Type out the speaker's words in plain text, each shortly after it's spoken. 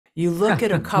You look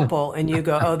at a couple and you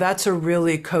go, oh, that's a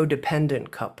really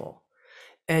codependent couple.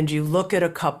 And you look at a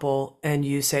couple and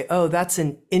you say, oh, that's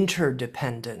an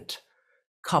interdependent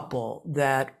couple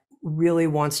that really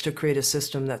wants to create a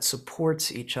system that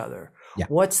supports each other. Yeah.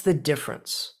 What's the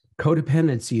difference?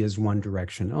 Codependency is one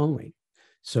direction only.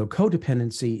 So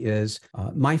codependency is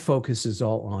my focus is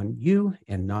all on you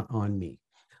and not on me.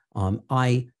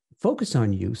 I focus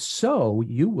on you, so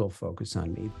you will focus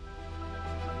on me.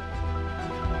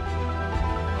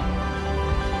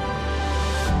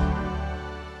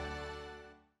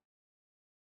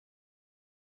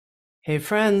 Hey,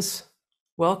 friends,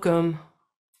 welcome.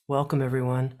 Welcome,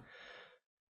 everyone.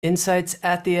 Insights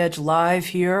at the Edge live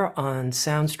here on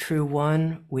Sounds True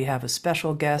 1. We have a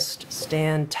special guest,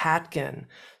 Stan Tatkin,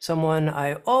 someone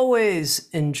I always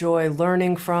enjoy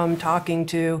learning from, talking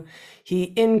to.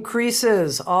 He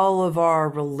increases all of our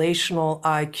relational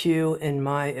IQ, in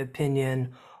my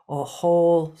opinion, a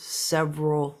whole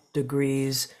several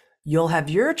degrees. You'll have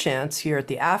your chance here at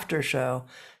the after show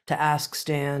to ask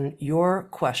Stan your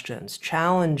questions,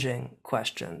 challenging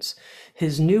questions.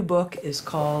 His new book is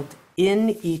called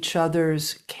In Each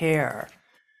Other's Care,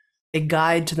 a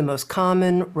guide to the most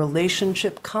common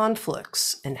relationship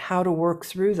conflicts and how to work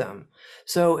through them.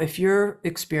 So if you're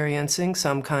experiencing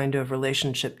some kind of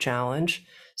relationship challenge,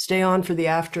 stay on for the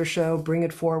after show, bring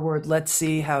it forward. Let's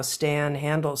see how Stan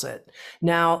handles it.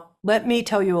 Now, let me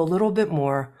tell you a little bit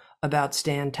more about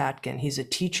Stan Tatkin. He's a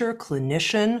teacher,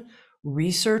 clinician,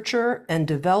 researcher, and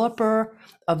developer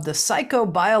of the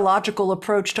Psychobiological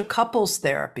Approach to Couples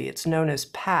Therapy. It's known as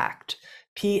PACT,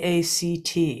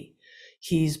 P-A-C-T.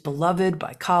 He's beloved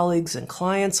by colleagues and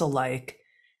clients alike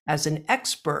as an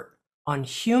expert on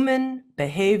human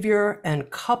behavior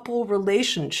and couple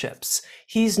relationships.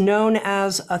 He's known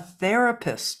as a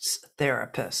therapist's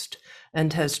therapist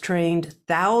and has trained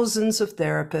thousands of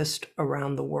therapists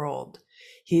around the world.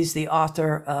 He's the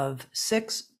author of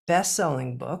 6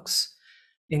 best-selling books,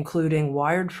 including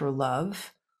Wired for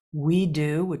Love, We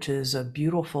Do, which is a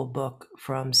beautiful book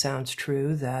from Sounds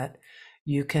True that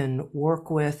you can work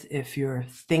with if you're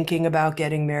thinking about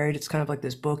getting married. It's kind of like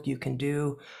this book you can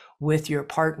do with your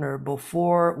partner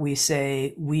before we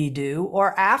say we do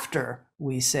or after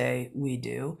we say we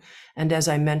do. And as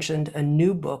I mentioned, a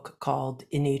new book called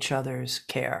In Each Other's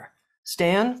Care.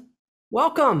 Stan,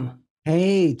 welcome.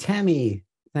 Hey, Tami,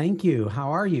 thank you.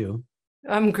 How are you?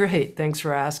 I'm great. Thanks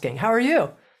for asking. How are you?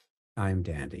 I'm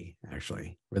dandy,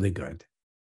 actually. Really good.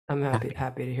 I'm Happy.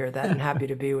 happy to hear that and happy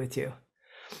to be with you.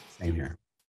 Same here.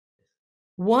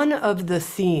 One of the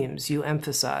themes you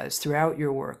emphasize throughout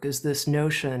your work is this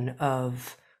notion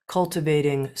of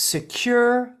cultivating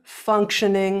secure,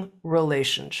 functioning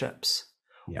relationships.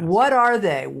 Yes. What are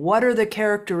they? What are the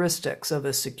characteristics of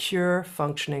a secure,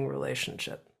 functioning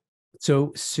relationship?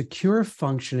 So secure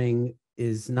functioning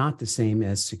is not the same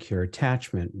as secure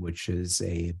attachment, which is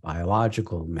a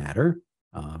biological matter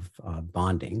of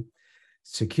bonding.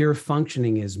 Secure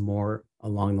functioning is more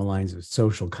along the lines of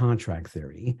social contract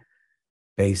theory.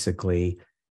 Basically,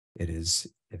 it is,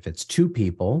 if it's 2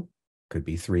 people, could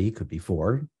be 3, could be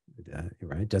 4,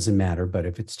 right? It doesn't matter. But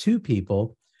if it's 2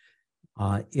 people,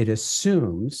 it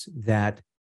assumes that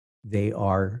they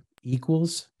are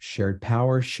equals, shared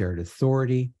power, shared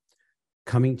authority,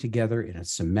 coming together in a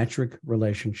symmetric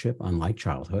relationship, unlike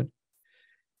childhood,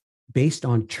 based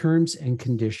on terms and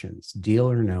conditions, deal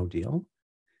or no deal,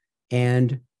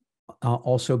 and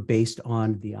also based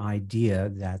on the idea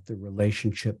that the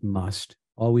relationship must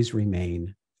always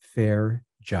remain fair,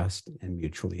 just, and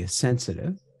mutually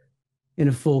sensitive in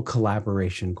a full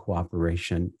collaboration,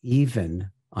 cooperation, even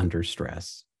under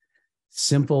stress.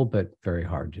 Simple, but very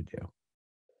hard to do.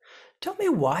 Tell me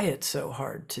why it's so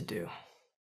hard to do.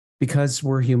 Because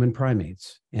we're human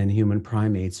primates, and human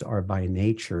primates are by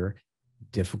nature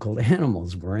difficult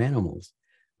animals. We're animals.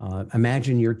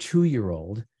 Imagine your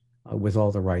 2-year-old with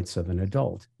all the rights of an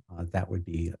adult. That would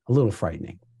be a little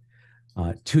frightening.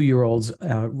 2-year-olds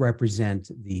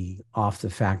represent the off the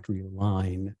factory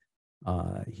line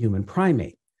human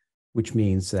primate, which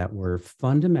means that we're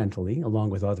fundamentally, along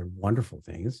with other wonderful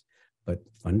things, but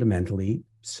fundamentally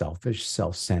selfish,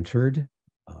 self-centered,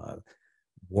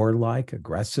 warlike,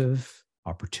 aggressive,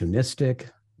 opportunistic,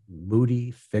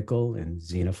 moody, fickle, and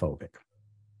xenophobic.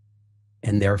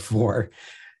 And therefore,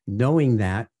 knowing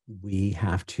that, we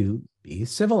have to be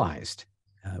civilized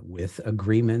with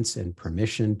agreements and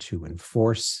permission to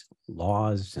enforce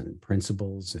laws and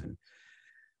principles and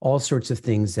all sorts of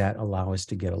things that allow us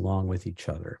to get along with each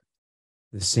other.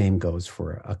 The same goes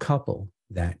for a couple.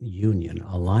 That union,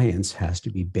 alliance, has to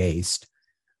be based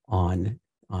on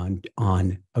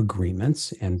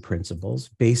agreements and principles.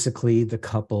 Basically, the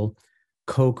couple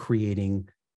co-creating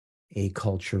a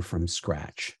culture from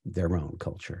scratch, their own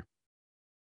culture.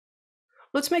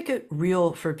 Let's make it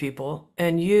real for people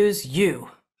and use you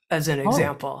as an Oh,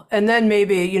 example. And then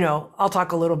maybe, I'll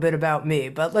talk a little bit about me,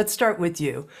 but let's start with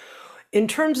you. In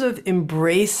terms of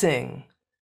embracing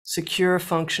secure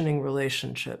functioning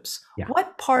relationships, yeah.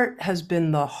 what part has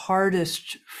been the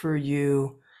hardest for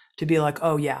you to be like,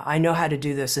 oh yeah, I know how to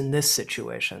do this in this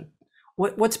situation?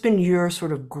 What's been your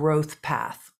sort of growth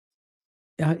path?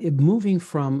 Moving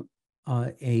from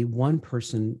a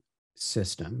one-person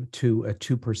system to a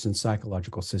two-person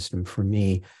psychological system for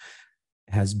me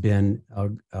has been a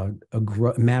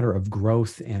matter of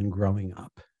growth and growing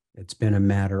up. It's been a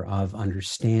matter of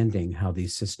understanding how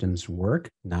these systems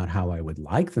work, not how I would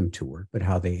like them to work, but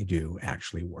how they do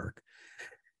actually work.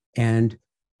 And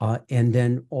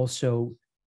then also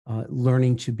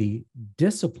learning to be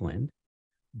disciplined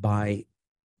by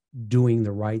doing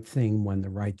the right thing when the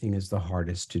right thing is the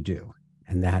hardest to do.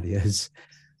 And that is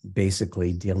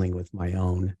basically dealing with my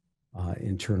own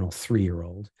internal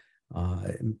 3-year-old,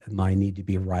 my need to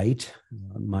be right,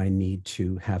 my need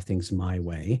to have things my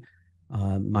way,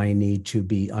 my need to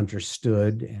be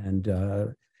understood and,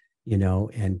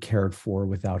 and cared for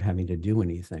without having to do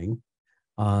anything.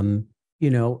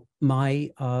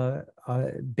 My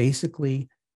basically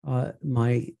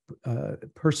my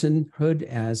personhood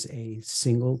as a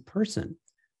single person,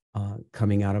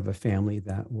 coming out of a family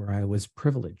where I was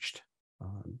privileged.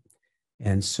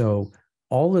 And so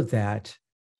all of that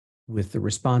with the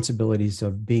responsibilities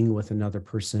of being with another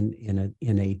person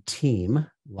in a team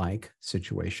like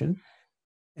situation,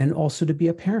 and also to be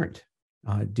a parent,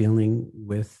 dealing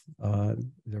with the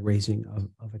raising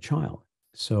of a child.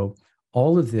 So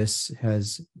all of this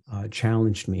has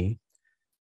challenged me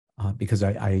because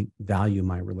I value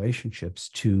my relationships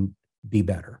to be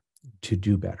better, to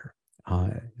do better,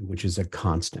 which is a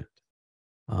constant.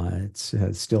 It's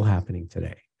still happening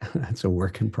today. That's a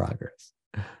work in progress.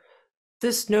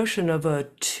 This notion of a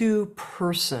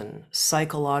two-person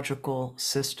psychological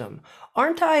system,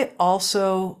 aren't I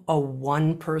also a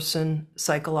one-person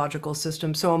psychological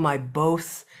system? So am I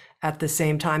both at the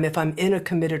same time? If I'm in a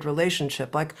committed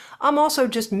relationship, like I'm also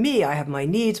just me. I have my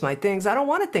needs, my things. I don't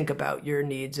want to think about your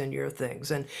needs and your things.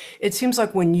 And it seems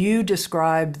like when you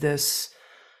describe this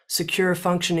secure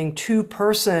functioning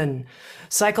two-person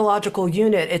psychological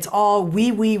unit, it's all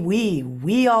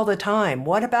we all the time.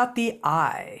 What about the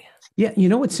I?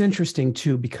 Yeah, what's interesting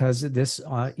too, because this,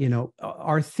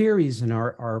 our theories and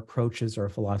our approaches, our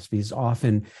philosophies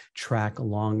often track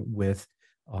along with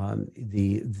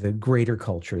the greater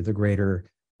culture, the greater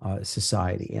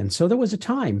society. And so there was a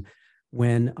time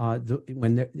when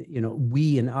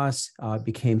we and us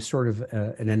became sort of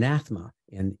an anathema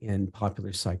in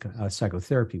popular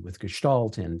psychotherapy with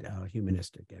Gestalt and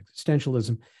humanistic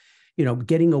existentialism.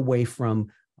 Getting away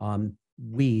from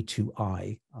we to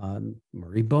I,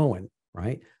 Murray Bowen,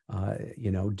 right?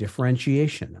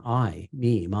 Differentiation, I,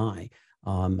 me, my,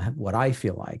 what I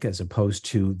feel like, as opposed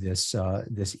to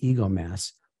this ego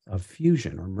mass of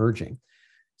fusion or merging.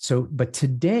 So, but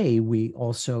today we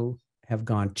also have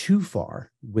gone too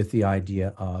far with the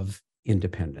idea of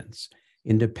independence.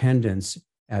 Independence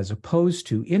as opposed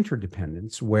to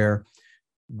interdependence, where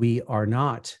we are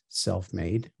not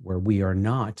self-made, where we are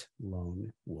not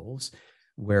lone wolves,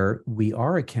 where we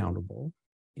are accountable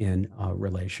in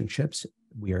relationships.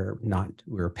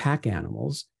 We're pack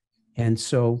animals. And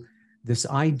so this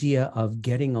idea of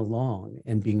getting along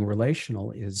and being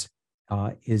relational is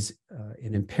an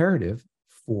imperative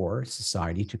for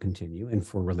society to continue and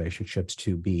for relationships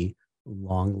to be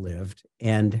long-lived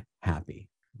and happy.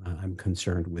 I'm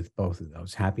concerned with both of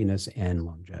those, happiness and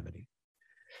longevity.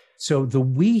 So the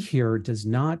we here does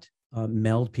not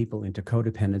meld people into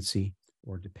codependency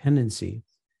or dependency.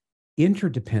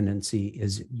 Interdependency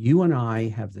is you and I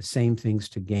have the same things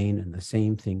to gain and the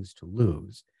same things to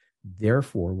lose.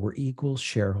 Therefore, we're equal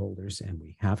shareholders and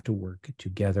we have to work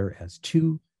together as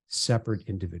two separate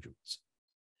individuals.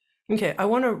 Okay, I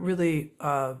want to really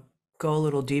go a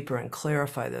little deeper and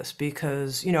clarify this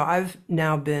because, I've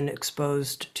now been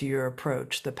exposed to your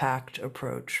approach, the PACT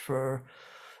approach, for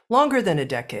longer than a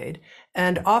decade.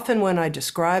 And often when I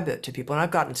describe it to people, and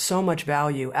I've gotten so much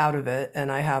value out of it,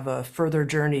 and I have a further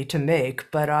journey to make,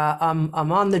 but I'm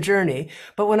on the journey.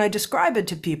 But when I describe it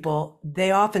to people,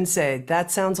 they often say,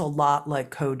 that sounds a lot like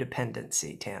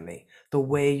codependency, Tami, the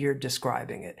way you're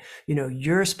describing it.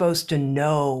 You're supposed to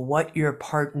know what your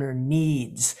partner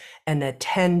needs and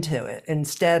attend to it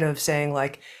instead of saying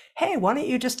like, hey, why don't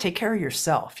you just take care of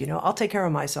yourself? I'll take care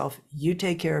of myself. You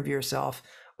take care of yourself.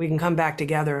 We can come back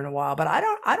together in a while, but I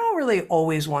don't really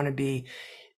always want to be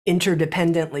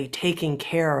interdependently taking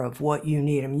care of what you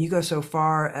need. I mean, you go so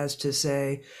far as to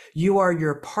say you are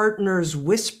your partner's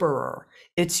whisperer.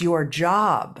 It's your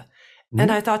job. And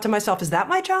Mhm. I thought to myself, is that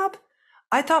my job?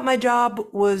 I thought my job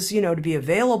was, to be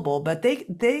available, but they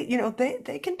can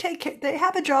they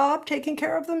have a job taking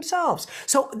care of themselves.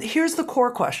 So here's the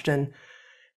core question: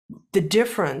 the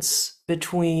difference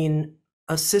between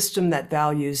a system that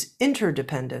values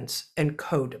interdependence and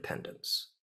codependence.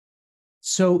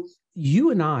 So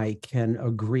you and I can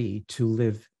agree to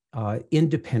live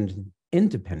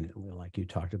independently, like you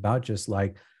talked about, just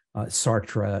like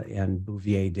Sartre and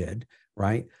Bouvier did,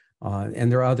 right?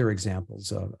 And there are other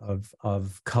examples of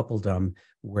coupledom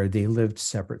where they lived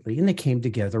separately and they came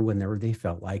together whenever they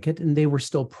felt like it, and they were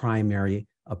still primary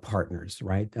partners,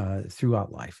 right?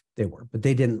 Throughout life, they were, but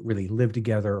they didn't really live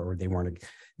together, or they weren't.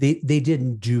 They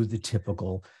didn't do the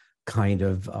typical kind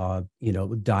of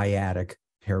dyadic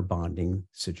pair bonding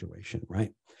situation,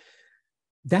 right?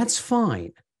 That's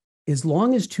fine as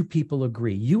long as two people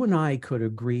agree. You and I could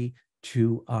agree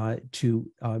to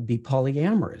be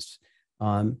polyamorous.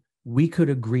 We could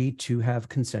agree to have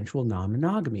consensual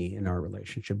non-monogamy in our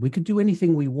relationship. We could do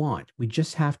anything we want. We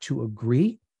just have to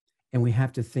agree, and we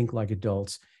have to think like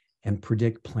adults and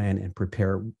predict, plan, and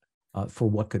prepare for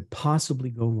what could possibly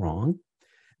go wrong.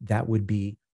 That would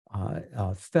be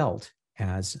felt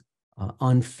as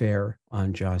unfair,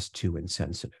 unjust, too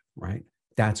insensitive, right?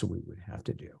 That's what we would have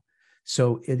to do.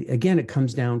 So again, it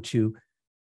comes down to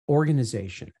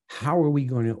organization. How are we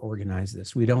going to organize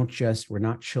this? We're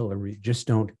not children. We just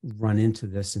don't run into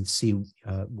this and see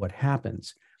what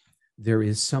happens. There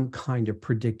is some kind of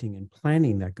predicting and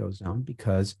planning that goes on,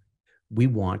 because we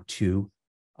want to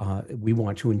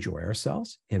enjoy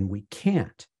ourselves, and we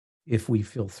can't if we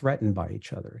feel threatened by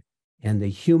each other. And the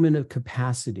human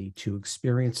capacity to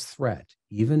experience threat,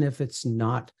 even if it's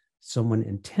not someone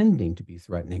intending to be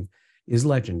threatening, is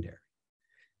legendary.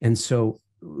 And so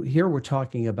here we're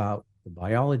talking about the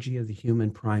biology of the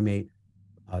human primate,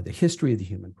 the history of the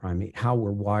human primate, how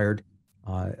we're wired,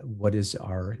 what is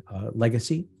our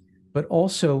legacy, but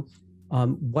also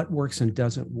what works and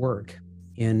doesn't work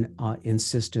in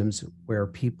systems where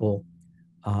people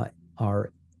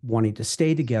are wanting to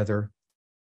stay together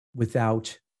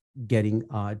without getting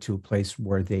to a place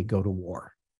where they go to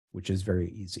war, which is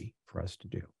very easy for us to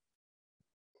do.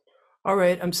 All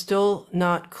right, I'm still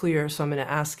not clear, so I'm going to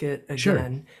ask it Sure.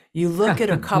 again. You look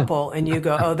at a couple and you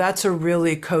go, oh, that's a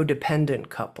really codependent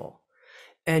couple.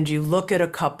 And you look at a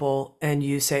couple and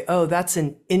you say, oh, that's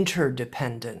an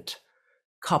interdependent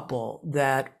couple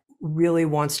that really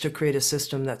wants to create a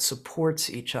system that supports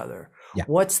each other. Yeah.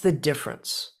 What's the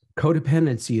difference?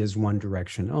 Codependency is one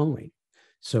direction only.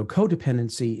 So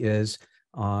codependency is,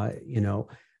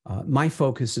 my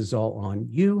focus is all on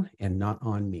you and not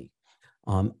on me.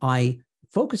 I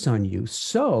focus on you,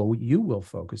 so you will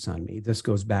focus on me. This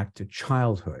goes back to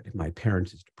childhood. My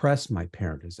parent is depressed. My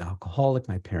parent is alcoholic.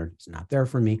 My parent is not there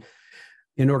for me.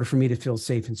 In order for me to feel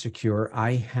safe and secure,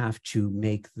 I have to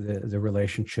make the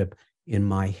relationship in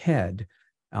my head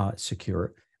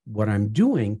secure. What I'm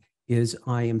doing is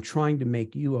I am trying to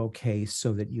make you okay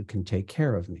so that you can take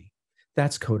care of me.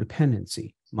 That's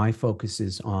codependency. My focus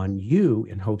is on you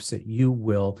in hopes that you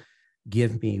will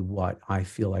give me what I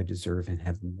feel I deserve and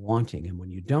have been wanting. And when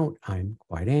you don't, I'm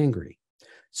quite angry.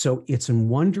 So it's in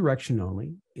one direction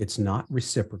only. It's not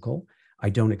reciprocal. I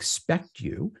don't expect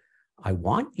you. I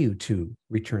want you to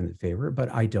return the favor,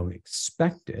 but I don't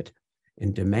expect it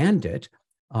and demand it.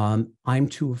 I'm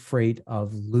too afraid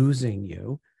of losing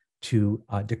you to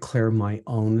declare my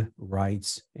own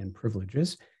rights and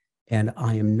privileges. And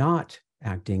I am not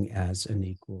acting as an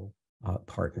equal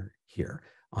partner here.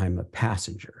 I'm a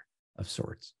passenger of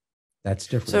sorts. That's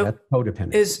different. So That's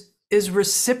codependency. is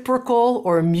reciprocal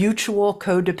or mutual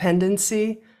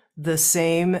codependency the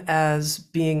same as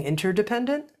being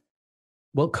interdependent?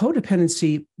 Well,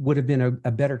 codependency would have been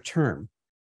a better term,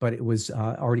 but it was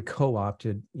already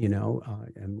co-opted,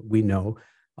 and we know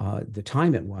the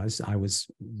time it was. I was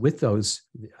with those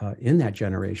in that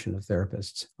generation of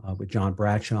therapists with John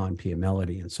Bradshaw and Pia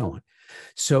Mellody and so on.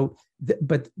 So,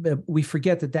 but we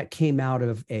forget that came out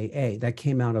of AA, that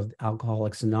came out of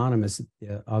Alcoholics Anonymous,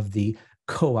 of the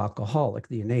co-alcoholic,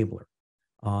 the enabler.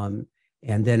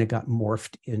 And then it got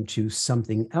morphed into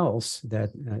something else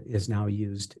that is now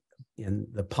used in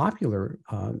the popular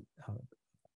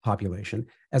population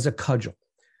as a cudgel,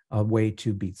 a way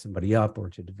to beat somebody up or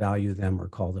to devalue them or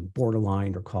call them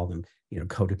borderline or call them,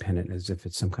 codependent, as if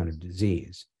it's some kind of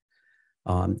disease.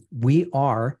 We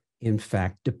are, in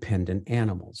fact, dependent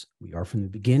animals. We are from the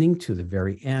beginning to the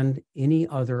very end. Any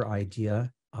other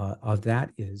idea of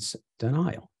that is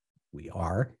denial. We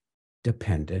are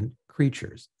dependent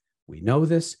creatures. We know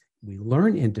this. We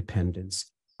learn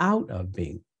independence out of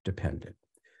being dependent.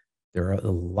 There are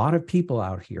a lot of people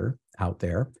out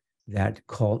there that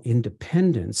call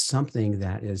independence something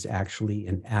that is actually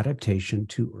an adaptation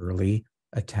to early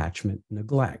attachment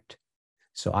neglect.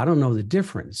 So I don't know the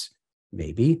difference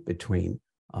maybe between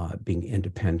being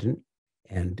independent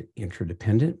and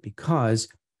interdependent, because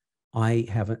I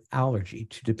have an allergy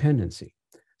to dependency.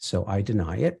 So I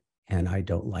deny it, and I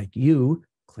don't like you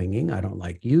clinging. I don't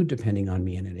like you depending on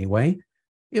me in any way.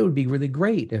 It would be really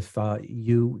great if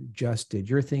you just did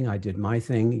your thing, I did my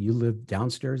thing. You live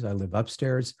downstairs, I live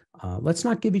upstairs. Let's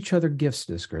not give each other gifts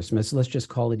this Christmas. Let's just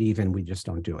call it even. We just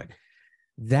don't do it.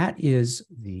 That is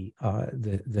the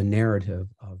narrative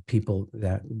of people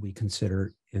that we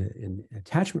consider in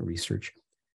attachment research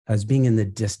as being in the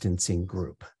distancing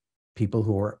group, people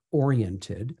who are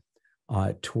oriented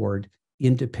toward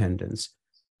independence,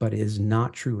 but is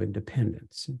not true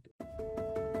independence.